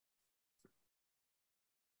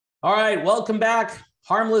All right, welcome back.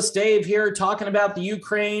 Harmless Dave here talking about the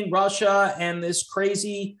Ukraine, Russia, and this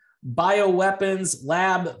crazy bioweapons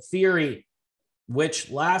lab theory,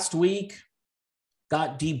 which last week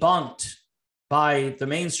got debunked by the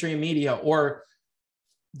mainstream media, or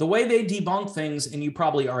the way they debunk things, and you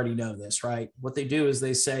probably already know this, right? What they do is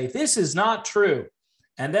they say, this is not true.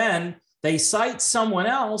 And then they cite someone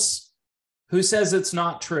else who says it's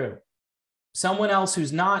not true. Someone else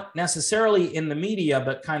who's not necessarily in the media,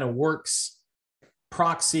 but kind of works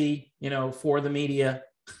proxy, for the media.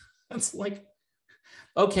 It's like,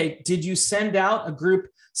 okay, did you send out a group?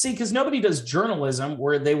 See, because nobody does journalism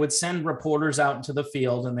where they would send reporters out into the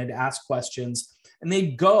field and they'd ask questions and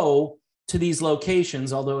they'd go to these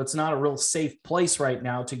locations, although it's not a real safe place right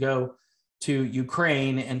now to go to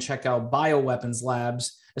Ukraine and check out bioweapons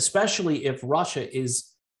labs, especially if Russia is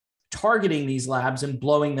targeting these labs and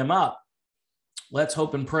blowing them up. Let's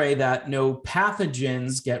hope and pray that no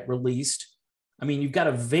pathogens get released. I mean, you've got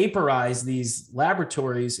to vaporize these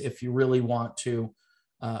laboratories if you really want to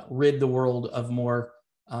rid the world of more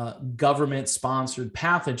government-sponsored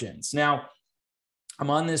pathogens. Now, I'm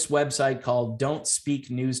on this website called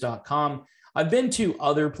don'tspeaknews.com. I've been to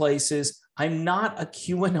other places. I'm not a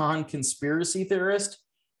QAnon conspiracy theorist.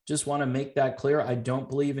 Just want to make that clear. I don't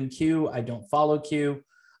believe in Q. I don't follow Q.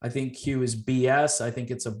 I think Q is BS. I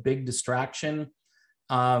think it's a big distraction.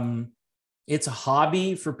 It's a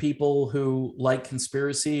hobby for people who like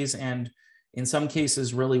conspiracies and in some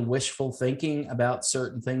cases really wishful thinking about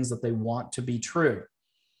certain things that they want to be true.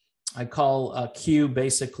 I call Q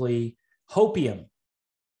basically hopium.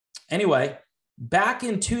 Anyway, back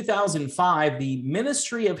in 2005, the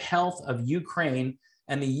Ministry of Health of Ukraine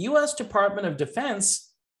and the U.S. Department of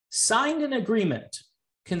Defense signed an agreement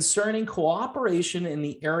concerning cooperation in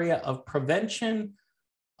the area of prevention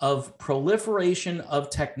of proliferation of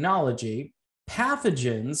technology,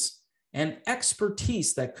 pathogens, and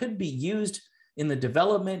expertise that could be used in the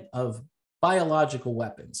development of biological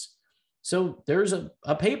weapons. So there's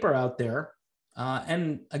a paper out there.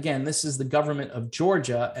 And again, this is the government of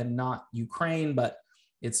Georgia and not Ukraine, but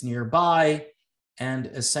it's nearby. And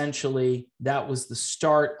essentially, that was the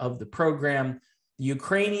start of the program, the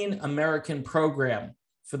Ukrainian-American Program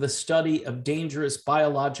for the Study of Dangerous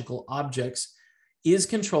Biological Objects is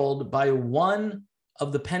controlled by one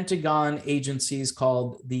of the Pentagon agencies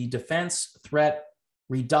called the Defense Threat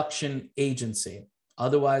Reduction Agency,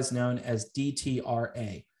 otherwise known as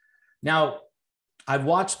DTRA. Now, I've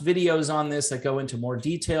watched videos on this that go into more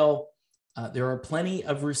detail. There are plenty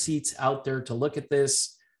of receipts out there to look at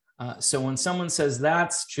this. So when someone says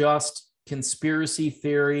that's just conspiracy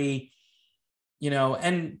theory,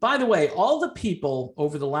 and by the way, all the people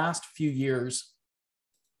over the last few years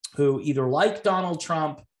who either like Donald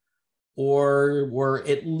Trump or were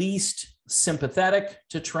at least sympathetic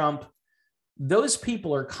to Trump, those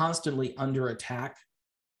people are constantly under attack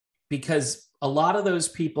because a lot of those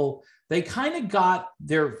people, they kind of got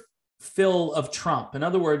their fill of Trump. In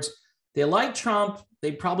other words, they like Trump,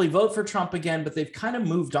 they probably vote for Trump again, but they've kind of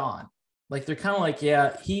moved on. Like they're kind of like,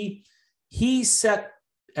 yeah, he set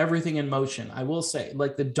everything in motion. I will say,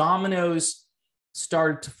 like the dominoes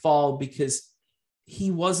started to fall because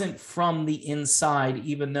he wasn't from the inside,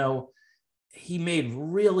 even though he made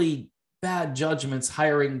really bad judgments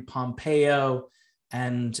hiring Pompeo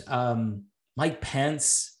and Mike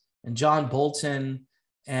Pence and John Bolton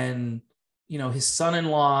and, his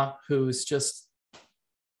son-in-law, who's just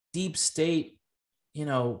deep state,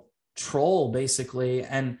 troll basically.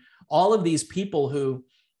 And all of these people who,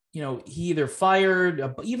 he either fired,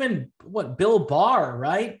 even Bill Barr,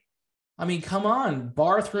 right? I mean, come on,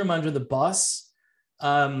 Barr threw him under the bus.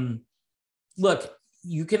 Look,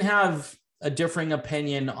 you can have a differing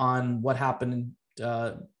opinion on what happened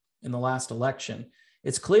in the last election.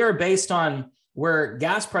 It's clear based on where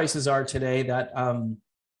gas prices are today that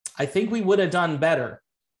I think we would have done better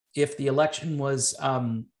if the election was,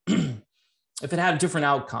 if it had a different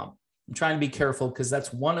outcome. I'm trying to be careful because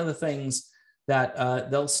that's one of the things that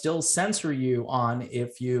they'll still censor you on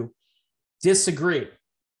if you disagree,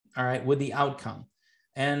 all right, with the outcome.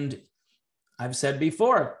 And I've said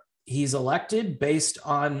before, he's elected based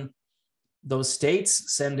on those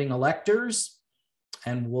states sending electors,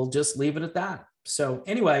 and we'll just leave it at that. So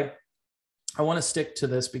anyway, I want to stick to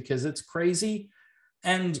this because it's crazy.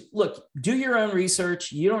 And look, do your own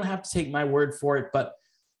research. You don't have to take my word for it, but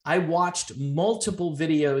I watched multiple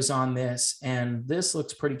videos on this, and this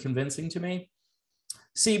looks pretty convincing to me.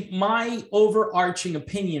 See, my overarching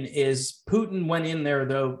opinion is Putin went in there,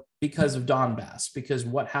 though, because of Donbass, because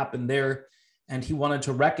what happened there, and he wanted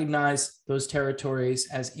to recognize those territories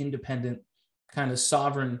as independent kind of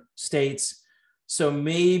sovereign states. So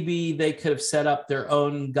maybe they could have set up their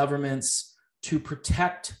own governments to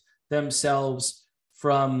protect themselves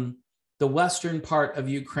from the western part of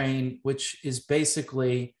Ukraine, which is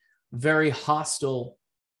basically very hostile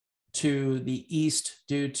to the east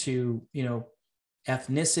due to,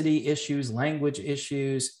 ethnicity issues, language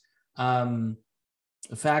issues, the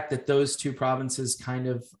fact that those two provinces kind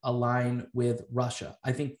of align with Russia.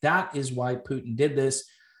 I think that is why Putin did this,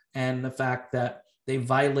 and the fact that they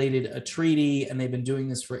violated a treaty, and they've been doing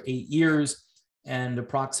this for 8 years, and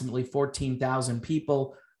approximately 14,000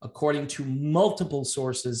 people, according to multiple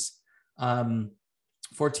sources,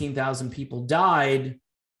 14,000 people died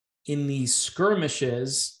in these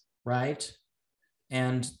skirmishes, right?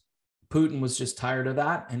 And Putin was just tired of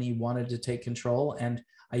that, and he wanted to take control. And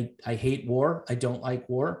I hate war. I don't like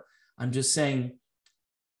war. I'm just saying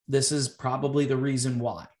this is probably the reason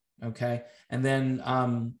why, okay? And then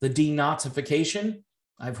the denazification,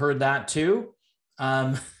 I've heard that too.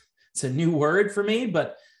 It's a new word for me,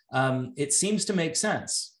 but it seems to make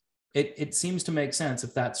sense. It seems to make sense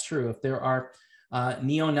if that's true. If there are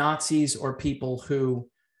neo-Nazis or people who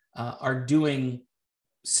are doing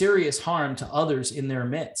serious harm to others in their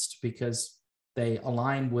midst because they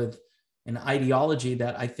align with an ideology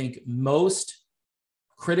that I think most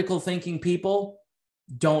critical thinking people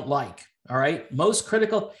don't like. All right. Most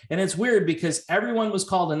critical. And it's weird because everyone was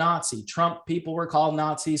called a Nazi. Trump people were called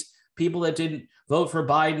Nazis. People that didn't vote for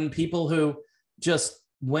Biden, people who just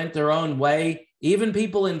went their own way. Even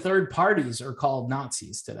people in third parties are called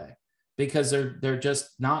Nazis today because they're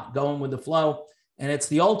just not going with the flow. And it's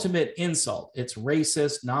the ultimate insult. It's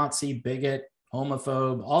racist, Nazi, bigot,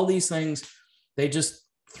 homophobe, all these things. They just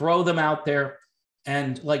throw them out there.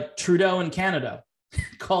 And like Trudeau in Canada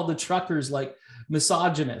called the truckers like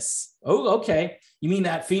misogynists. Oh, okay. You mean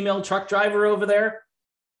that female truck driver over there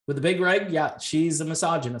with the big rig? Yeah, she's a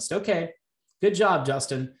misogynist. Okay. Good job,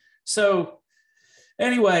 Justin. So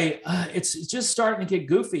anyway, it's just starting to get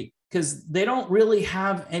goofy because they don't really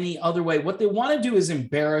have any other way. What they want to do is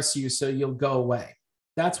embarrass you so you'll go away.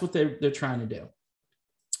 That's what they're trying to do.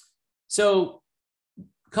 So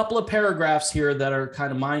a couple of paragraphs here that are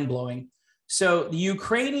kind of mind-blowing. So the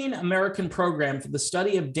Ukrainian American program for the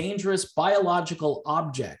study of dangerous biological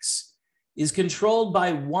objects is controlled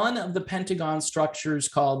by one of the Pentagon structures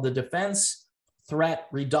called the Defense Threat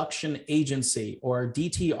Reduction Agency, or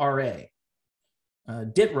DTRA,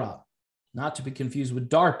 DITRA, not to be confused with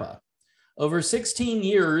DARPA. Over 16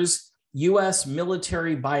 years, U.S.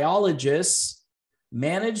 military biologists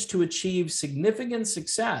managed to achieve significant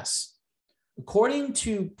success. According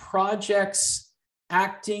to Project's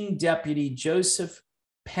acting deputy Joseph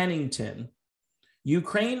Pennington,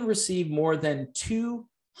 Ukraine received more than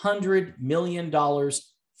 $200 million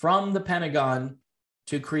from the Pentagon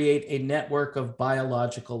to create a network of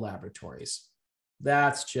biological laboratories.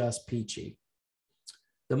 That's just peachy.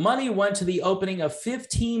 The money went to the opening of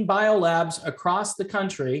 15 biolabs across the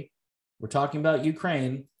country, we're talking about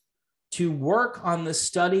Ukraine, to work on the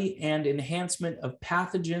study and enhancement of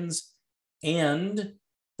pathogens and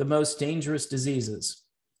the most dangerous diseases.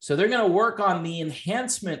 So they're going to work on the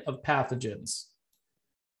enhancement of pathogens.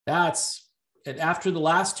 That's, after the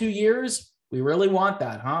last 2 years, we really want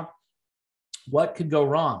that, huh? What could go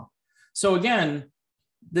wrong? So again,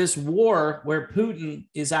 this war where Putin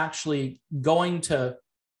is actually going to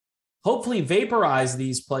hopefully vaporize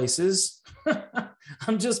these places.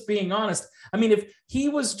 I'm just being honest. I mean, if he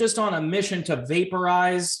was just on a mission to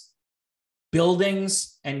vaporize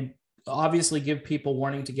buildings and obviously give people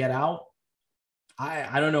warning to get out,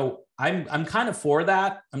 I don't know. I'm kind of for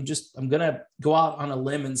that. I'm going to go out on a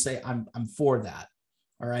limb and say I'm for that.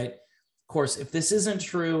 All right. Of course, if this isn't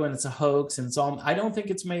true and it's a hoax and it's all, I don't think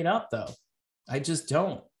it's made up though. I just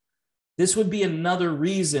don't. This would be another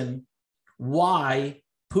reason why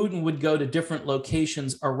Putin would go to different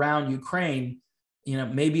locations around Ukraine,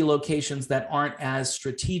 maybe locations that aren't as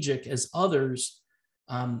strategic as others,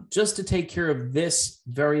 just to take care of this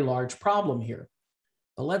very large problem here.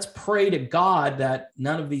 But let's pray to God that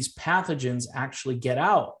none of these pathogens actually get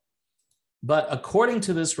out. But according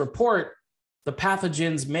to this report, the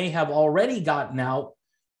pathogens may have already gotten out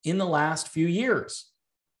in the last few years.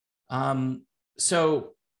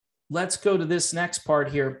 So let's go to this next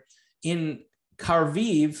part here. In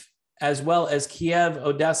Kharkiv, as well as Kiev,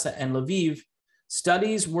 Odessa, and Lviv,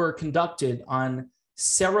 studies were conducted on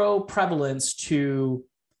seroprevalence to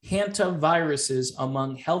hantaviruses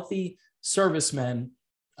among healthy servicemen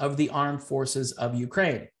of the armed forces of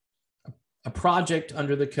Ukraine, a project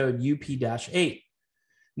under the code UP-8.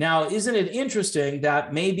 Now, isn't it interesting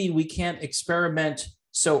that maybe we can't experiment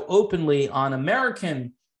so openly on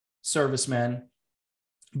American servicemen,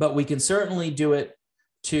 but we can certainly do it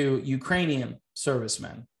to Ukrainian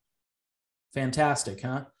servicemen. Fantastic,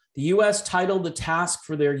 huh? The U.S. titled the task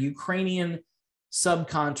for their Ukrainian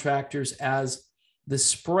subcontractors as the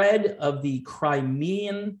spread of the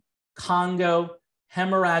Crimean Congo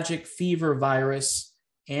hemorrhagic fever virus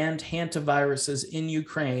and hantaviruses in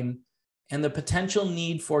Ukraine, and the potential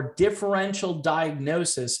need for differential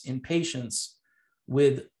diagnosis in patients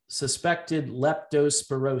with suspected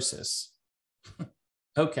leptospirosis.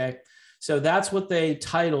 Okay, so that's what they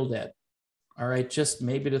titled it. All right, just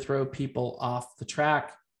maybe to throw people off the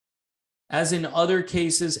track. As in other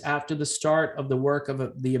cases after the start of the work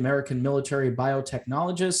of the American military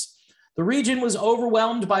biotechnologists, the region was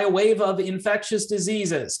overwhelmed by a wave of infectious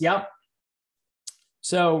diseases. Yep.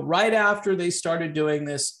 So right after they started doing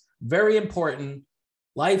this very important,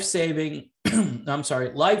 life-saving,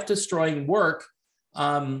 life-destroying work,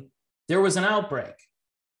 there was an outbreak.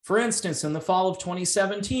 For instance, in the fall of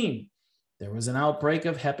 2017, there was an outbreak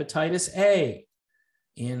of hepatitis A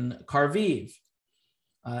in Kharkiv.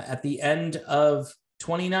 At the end of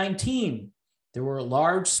 2019, there were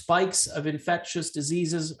large spikes of infectious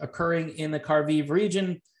diseases occurring in the Kharkiv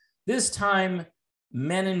region, this time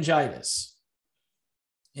meningitis.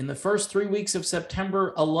 In the first 3 weeks of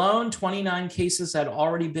September alone, 29 cases had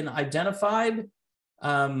already been identified,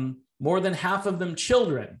 more than half of them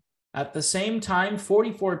children. At the same time,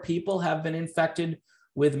 44 people have been infected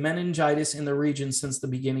with meningitis in the region since the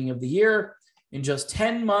beginning of the year. In just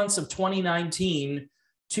 10 months of 2019,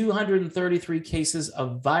 233 cases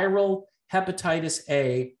of viral hepatitis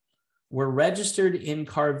A were registered in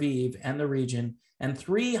Kharkiv and the region, and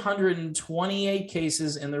 328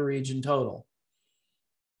 cases in the region total.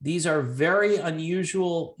 These are very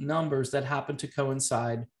unusual numbers that happen to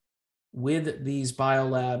coincide with these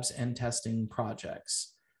biolabs and testing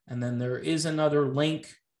projects. And then there is another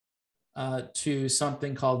link to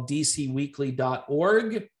something called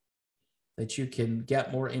dcweekly.org that you can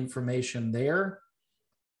get more information there.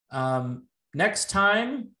 Next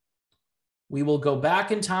time, we will go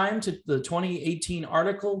back in time to the 2018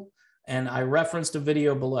 article, and I referenced a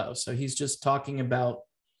video below. So he's just talking about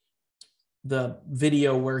the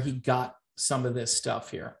video where he got some of this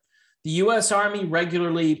stuff here. The U.S. Army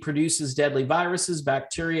regularly produces deadly viruses,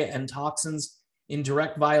 bacteria, and toxins in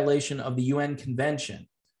direct violation of the UN Convention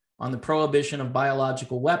on the Prohibition of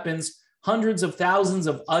Biological Weapons. Hundreds of thousands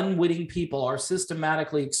of unwitting people are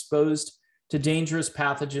systematically exposed to dangerous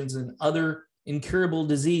pathogens and other incurable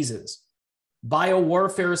diseases.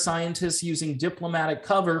 Biowarfare scientists using diplomatic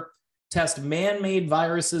cover test man-made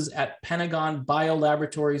viruses at Pentagon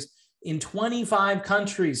biolaboratories in 25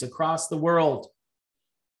 countries across the world.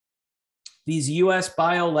 These U.S.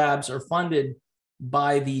 biolabs are funded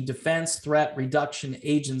by the Defense Threat Reduction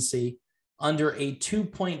Agency under a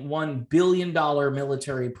 $2.1 billion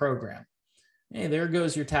military program. Hey, there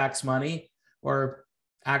goes your tax money, or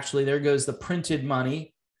actually, there goes the printed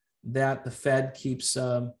money that the Fed keeps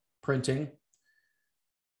printing.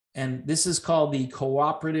 And this is called the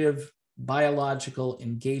Cooperative Biological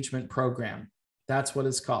Engagement Program. That's what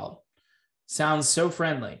it's called. Sounds so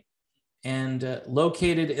friendly. And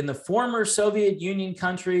located in the former Soviet Union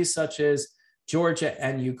countries such as Georgia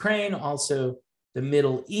and Ukraine, also the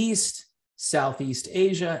Middle East, Southeast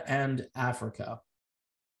Asia, and Africa.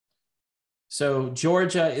 So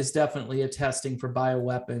Georgia is definitely a testing for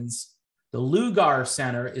bioweapons. The Lugar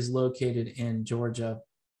Center is located in Georgia,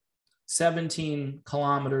 17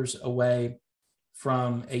 kilometers away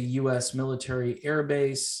from a U.S. military air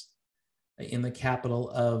base in the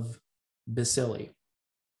capital of Basili.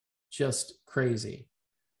 Just crazy.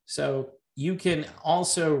 So you can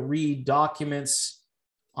also read documents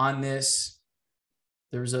on this.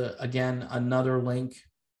 There's again, another link.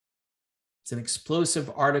 It's an explosive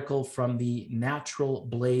article from the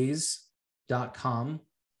naturalblaze.com,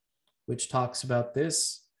 which talks about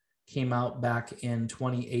this. Came out back in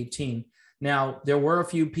 2018. Now, there were a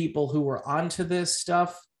few people who were onto this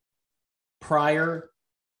stuff prior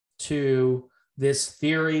to this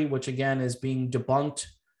theory, which again is being debunked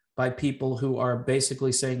by people who are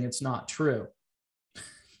basically saying it's not true.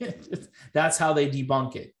 That's how they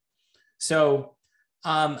debunk it. So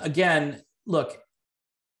again, look,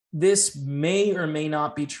 this may or may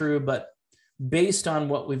not be true, but based on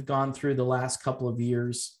what we've gone through the last couple of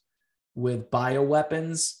years with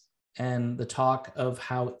bioweapons and the talk of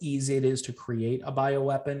how easy it is to create a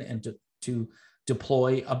bioweapon and to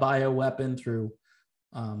deploy a bioweapon through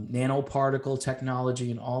nanoparticle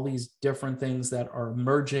technology and all these different things that are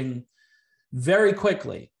emerging very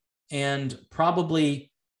quickly. And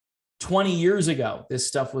probably 20 years ago, this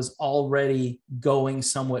stuff was already going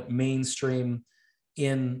somewhat mainstream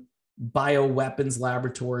in bioweapons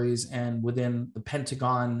laboratories and within the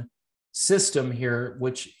Pentagon system here,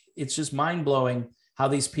 which it's just mind blowing how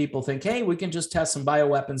these people think, hey, we can just test some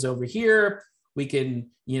bioweapons over here. We can,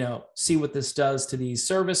 see what this does to these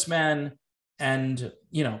servicemen, and,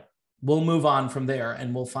 we'll move on from there,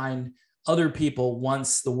 and we'll find other people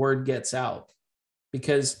once the word gets out.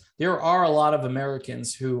 Because there are a lot of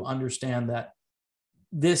Americans who understand that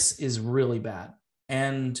this is really bad.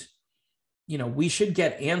 And, we should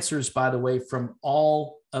get answers, by the way, from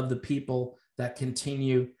all of the people that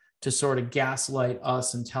continue to sort of gaslight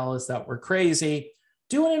us and tell us that we're crazy.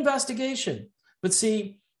 Do an investigation. But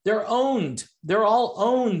see, they're owned. They're all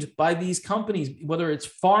owned by these companies, whether it's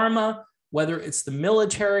pharma, whether it's the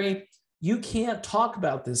military. You can't talk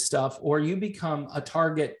about this stuff or you become a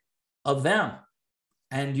target of them,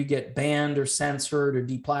 and you get banned or censored or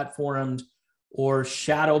deplatformed or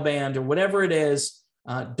shadow banned or whatever it is,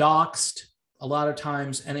 doxed a lot of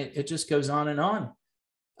times, and it just goes on and on.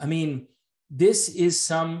 I mean, this is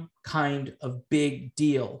some kind of big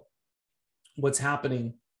deal, what's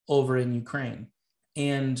happening over in Ukraine,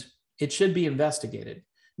 and it should be investigated.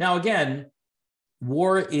 Now, again,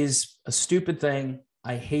 war is a stupid thing.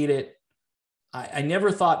 I hate it. I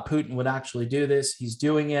never thought Putin would actually do this. He's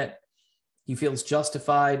doing it. He feels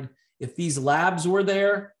justified. If these labs were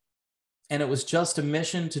there and it was just a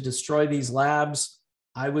mission to destroy these labs,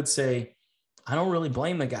 I would say, I don't really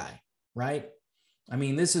blame the guy, right? I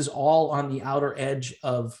mean, this is all on the outer edge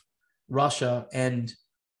of Russia. And,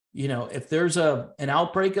 if there's an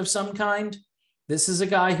outbreak of some kind, this is a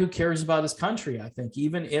guy who cares about his country, I think,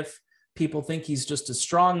 even if people think he's just a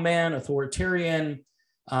strong man, authoritarian,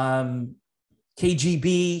 KGB,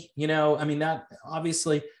 that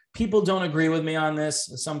obviously people don't agree with me on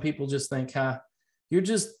this. Some people just think, you're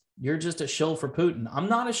just a shill for Putin. I'm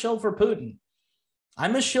not a shill for Putin.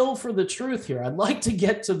 I'm a shill for the truth here. I'd like to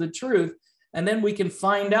get to the truth, and then we can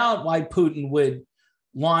find out why Putin would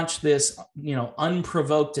launch this,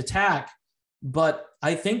 unprovoked attack. But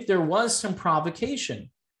I think there was some provocation.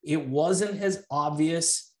 It wasn't as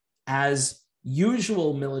obvious as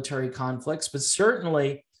usual military conflicts, but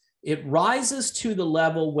certainly it rises to the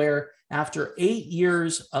level where after 8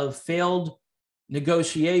 years of failed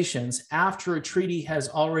negotiations, after a treaty has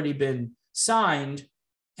already been signed,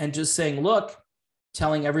 and just saying, look,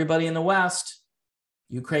 telling everybody in the West,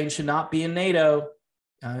 Ukraine should not be in NATO.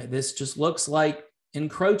 This just looks like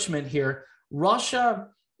encroachment here. Russia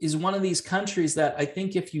is one of these countries that I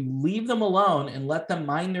think if you leave them alone and let them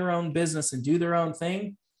mind their own business and do their own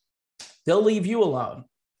thing, they'll leave you alone,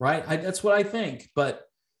 right? That's what I think. But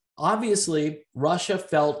obviously, Russia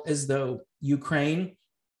felt as though Ukraine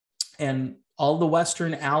and all the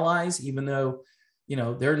Western allies, even though,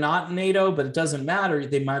 they're not in NATO, but it doesn't matter.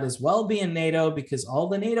 They might as well be in NATO because all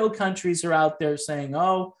the NATO countries are out there saying,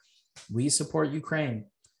 oh, we support Ukraine.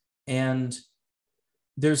 And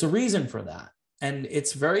there's a reason for that. And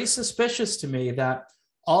it's very suspicious to me that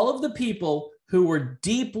all of the people who were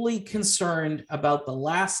deeply concerned about the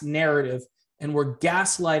last narrative and were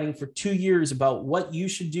gaslighting for 2 years about what you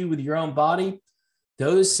should do with your own body,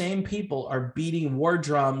 those same people are beating war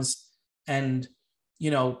drums and,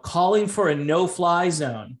 calling for a no-fly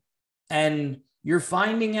zone. And you're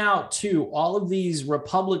finding out, too, all of these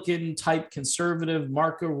Republican-type conservative,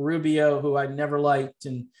 Marco Rubio, who I never liked,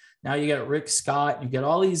 and now you got Rick Scott, and you get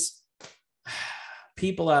all these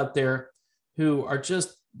people out there who are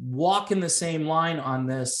just walking the same line on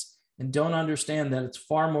this and don't understand that it's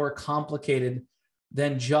far more complicated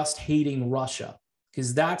than just hating Russia,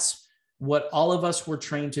 because that's what all of us were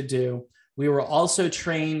trained to do. We were also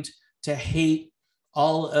trained to hate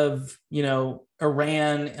all of,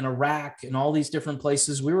 Iran and Iraq and all these different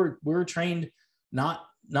places. We were trained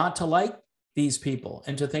not to like these people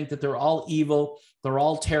and to think that they're all evil, they're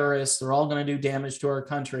all terrorists, they're all going to do damage to our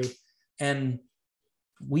country. And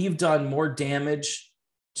we've done more damage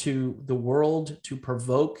to the world to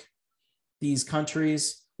provoke these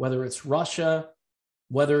countries, whether it's Russia,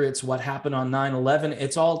 whether it's what happened on 9/11,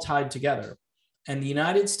 it's all tied together. And the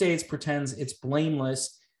United States pretends it's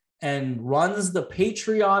blameless and runs the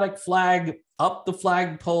patriotic flag up the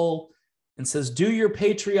flagpole and says, do your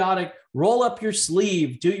patriotic, roll up your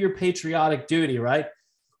sleeve, do your patriotic duty, right?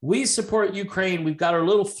 We support Ukraine. We've got our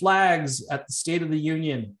little flags at the State of the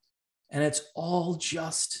Union. And it's all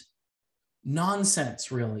just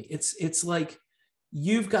nonsense, really. It's like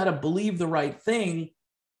you've got to believe the right thing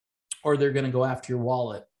or they're going to go after your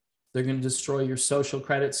wallet. They're going to destroy your social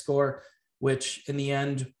credit score, which in the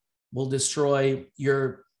end will destroy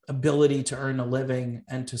your ability to earn a living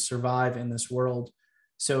and to survive in this world.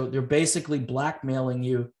 So they're basically blackmailing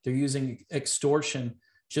you. They're using extortion.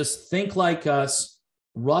 Just think like us,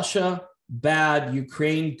 Russia, bad.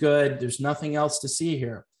 Ukraine, good. There's nothing else to see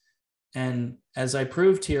here. And as I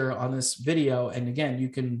proved here on this video, and again, you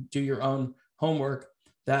can do your own homework,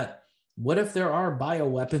 that what if there are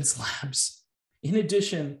bioweapons labs in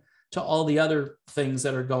addition to all the other things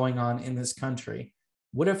that are going on in this country?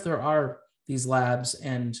 What if there are these labs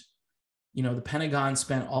and, you know, the Pentagon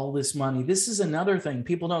spent all this money? This is another thing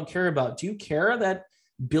people don't care about. Do you care that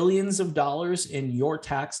billions of dollars in your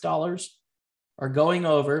tax dollars are going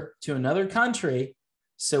over to another country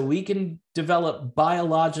so we can develop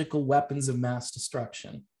biological weapons of mass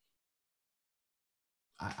destruction?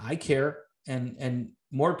 I care, and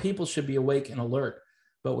more people should be awake and alert.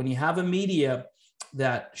 But when you have a media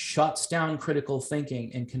that shuts down critical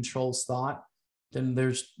thinking and controls thought, then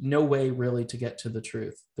there's no way really to get to the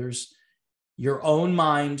truth. There's your own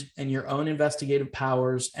mind and your own investigative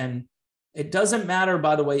powers. And it doesn't matter,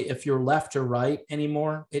 by the way, if you're left or right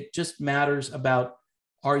anymore. It just matters about,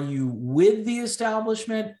 are you with the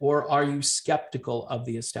establishment or are you skeptical of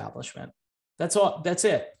the establishment? That's all. That's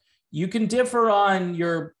it. You can differ on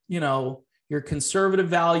your, you know, your conservative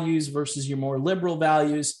values versus your more liberal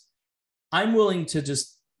values. I'm willing to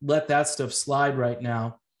just let that stuff slide right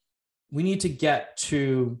now. We need to get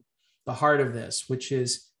to the heart of this, which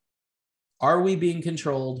is, are we being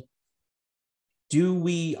controlled? Do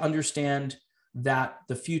we understand that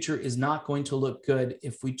the future is not going to look good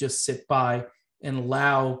if we just sit by and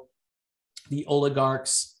allow the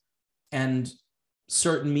oligarchs and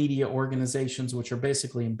certain media organizations, which are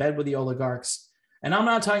basically in bed with the oligarchs? And I'm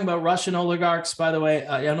not talking about Russian oligarchs, by the way.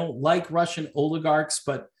 I don't like Russian oligarchs,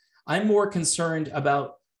 but I'm more concerned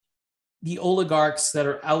about the oligarchs that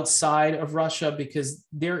are outside of Russia, because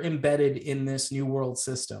they're embedded in this new world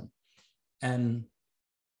system. And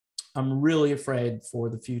I'm really afraid for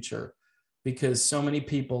the future, because so many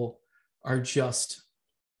people are just,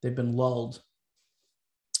 they've been lulled.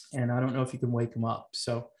 And I don't know if you can wake them up.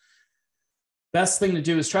 So best thing to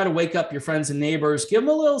do is try to wake up your friends and neighbors. Give them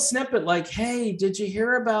a little snippet like, hey, did you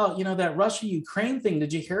hear about, you know, that Russia-Ukraine thing?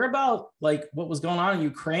 Did you hear about like what was going on in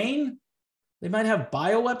Ukraine? They might have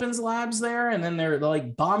bioweapons labs there, and then they're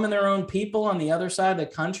like bombing their own people on the other side of the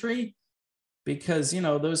country because, you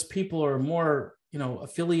know, those people are more, you know,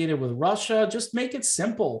 affiliated with Russia. Just make it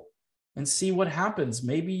simple and see what happens.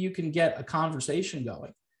 Maybe you can get a conversation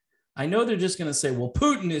going. I know they're just going to say, well,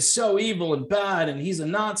 Putin is so evil and bad and he's a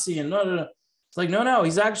Nazi and no. It's like, no,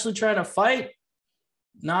 he's actually trying to fight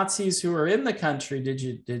Nazis who are in the country.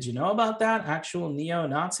 Did you know about that? Actual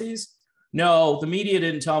neo-Nazis? No, the media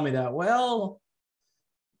didn't tell me that. Well,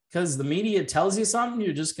 because the media tells you something,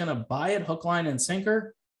 you're just going to buy it hook, line, and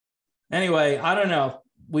sinker. Anyway, I don't know.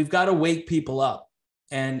 We've got to wake people up.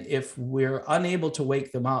 And if we're unable to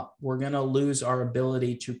wake them up, we're going to lose our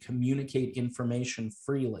ability to communicate information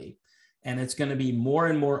freely. And it's going to be more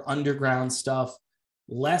and more underground stuff,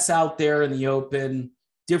 less out there in the open,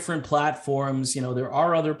 different platforms. You know, there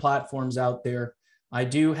are other platforms out there. I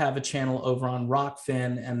do have a channel over on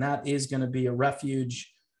Rockfin, and that is going to be a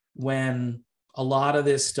refuge when a lot of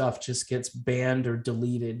this stuff just gets banned or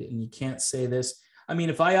deleted. And you can't say this. I mean,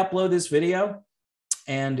 if I upload this video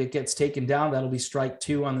and it gets taken down, that'll be strike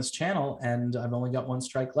 2 on this channel. And I've only got 1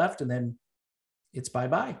 strike left, and then it's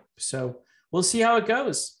bye-bye. So we'll see how it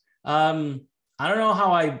goes. I don't know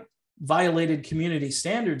how I violated community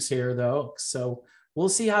standards here, though. So we'll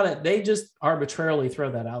see how that, they just arbitrarily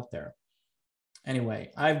throw that out there.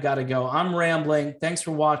 Anyway, I've got to go. I'm rambling. Thanks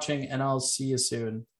for watching, and I'll see you soon.